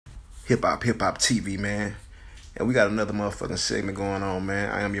Hip Hop TV, man. And we got another motherfucking segment going on, man.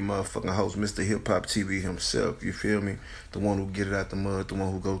 I am your motherfucking host, Mr. Hip Hop TV himself. You feel me? The one who get it out the mud, the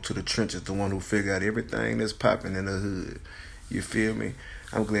one who go to the trenches, the one who figure out everything that's popping in the hood. You feel me?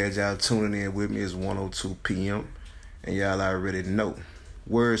 I'm glad y'all tuning in with me. It's 1:02 p.m. And y'all already know.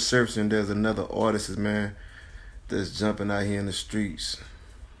 Word surfing, there's another artist, man, that's jumping out here in the streets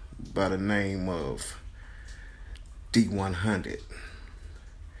by the name of D100.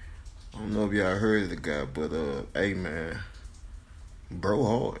 I don't know if y'all heard of the guy, but hey man, bro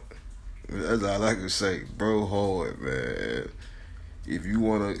hard. That's all I can say. Bro hard, man. If you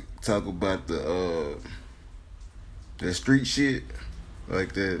wanna talk about the street shit,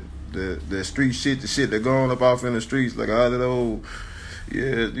 like the street shit, the shit that going up off in the streets, like all that old,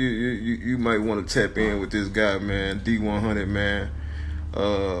 yeah, you might want to tap in with this guy, man, D100, man.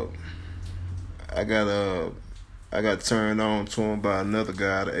 I got turned on to him by another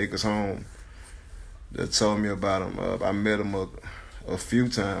guy, the Acres Home, that told me about him. I met him a few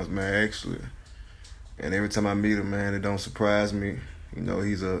times, man, actually. And every time I meet him, man, it don't surprise me. You know,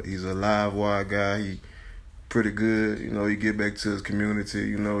 he's a live wire guy. He pretty good. You know, he get back to his community.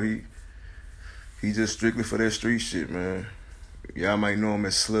 You know, he just strictly for that street shit, man. Y'all might know him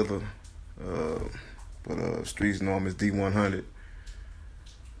as Slither, but streets know him as D100.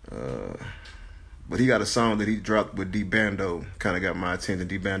 But he got a song that he dropped with D Bando, kind of got my attention.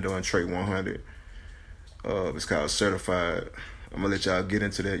 D Bando and Tre100. It's called Certified. I'm gonna let y'all get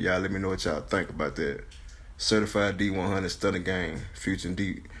into that. Y'all let me know what y'all think about that. Certified D100 Stunta Gang featuring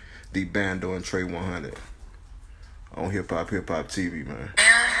D Bando and Tre100 on Hip Hop TV, man.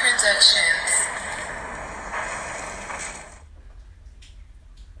 Productions.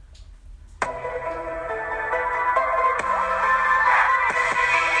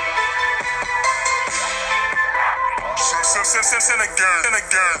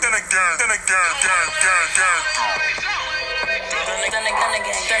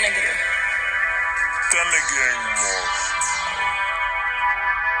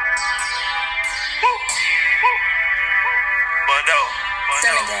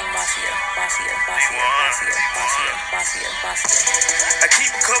 I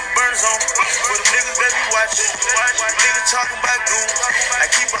keep a couple burners on for the niggas that be watching. Niggas talking about goon. I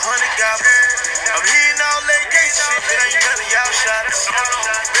keep 100 goblins. I'm hearing all that gay shit, but ain't none of y'all shot it.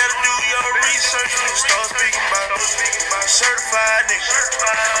 Better do your research when you start speaking about it. Certified nigga.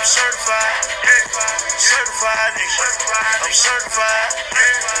 I'm certified. Certified nigga. I'm certified.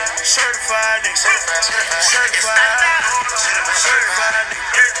 Certified nigga. Certified. Certified nigga.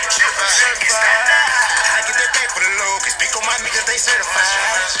 I'm certified. I get that back for the low, cause speak on my niggas, they certified.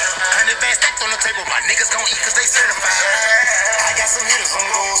 100 bands stacked on the table, my niggas gon' eat cause they certified. I got some hitters on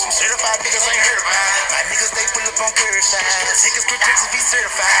gold, some certified niggas ain't certified. My niggas, they pull up on curbside. Tickets for drinks to be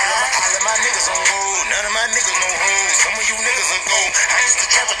certified. All of my niggas on gold, none of my niggas no hoes. Some of you niggas are gold. I used to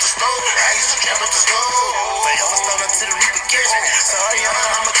trap at the stove, Forever stolen to the reaper kitchen. Sorry,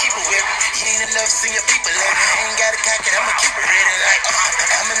 I'ma keep it with me. You ain't enough seeing your people let me. Ain't got a cock it, I'ma keep it ready like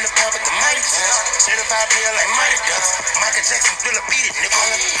I'm in the pub with the mighty touch. Certified player like Mighty Ducks. Michael Jackson, Thriller beat it, nigga.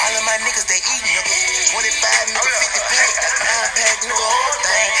 All of my niggas, they eat, nigga. 25, nigga, 50 pack. 9-pack, nigga, whole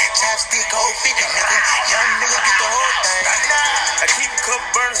thing. Chopstick, whole 50, nigga. Young nigga, get the whole thing. I keep a couple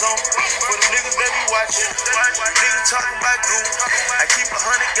burners on for the niggas that be watching. Niggas talking about goon. I keep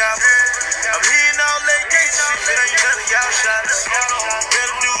 100 goblins. I'm hearing all that gay shit, but ain't none of y'all shot it.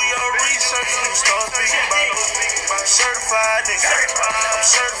 Better do your research when you start speaking about it. Certified nigga. I'm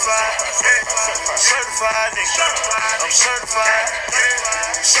certified. Certified nigga. I'm certified.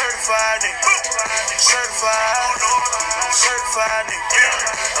 Certified nigga. Certified. Certified nigga.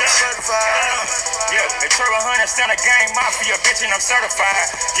 I'm certified. Yeah, the Tre100 Stunta Gang mafia, bitch, and I'm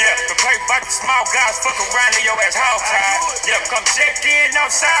certified. Yeah, the play about the small guys, fuck around in your ass hog tied. Yeah, come check in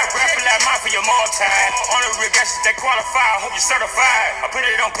outside, rapping like mafia more tied. On the regressions they qualify, hope you certified. I put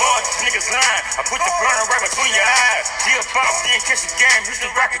it on board, these niggas lying. I put the burner right between your eyes. Tip off, didn't catch the game, used to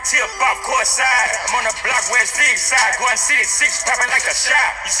rock a tip off, court side. I'm on the block where it's big side, going city 6, popping like a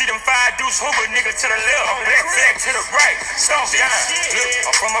shot. You see them 5 deuce Hoover nigga to the left, black flag to the right, stomp down. Look,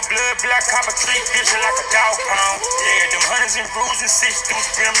 I'm from a blood black copper tree, bitch, like a dog pound. Yeah, them hundreds and rules and 6 deuce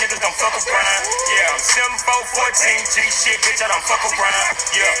grim niggas don't fuck around. Yeah, I'm 7414 G shit, bitch, I don't fuck around.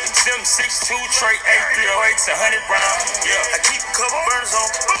 Yeah, 762 Tre 8308 to 100 round. Yeah, I keep a couple burners on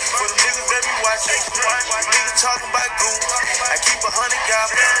for the niggas that be watching. Niggas talking about goon. I keep 100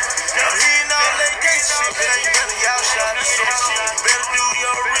 goblins. I'm hearing all that gay shit, but ain't none of y'all shot it. Better do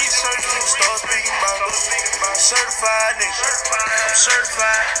your research when you start speaking about it. certified nigga. I'm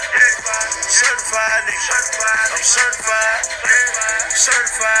certified. Certified nigga. I'm certified.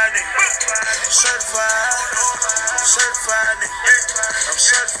 Certified nigga. Certified. Certified nigga. I'm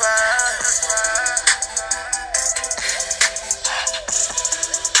certified.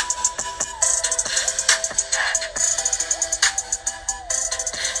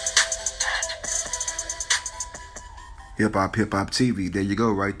 Hip Hop TV. There you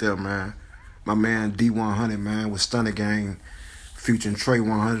go, right there, man. My man D100, man, with Stunta Gang, featuring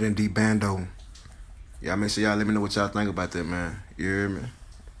Tre100 and D Bando. Y'all make sure y'all let me know what y'all think about that, man. You hear me?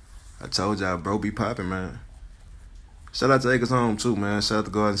 I told y'all, bro, be popping, man. Shout out to Acres Home, too, man. Shout out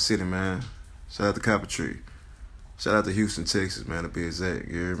to Garden City, man. Shout out to Copper Tree. Shout out to Houston, Texas, man, to be exact.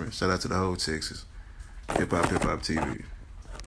 You hear me? Shout out to the whole Texas. Hip Hop TV.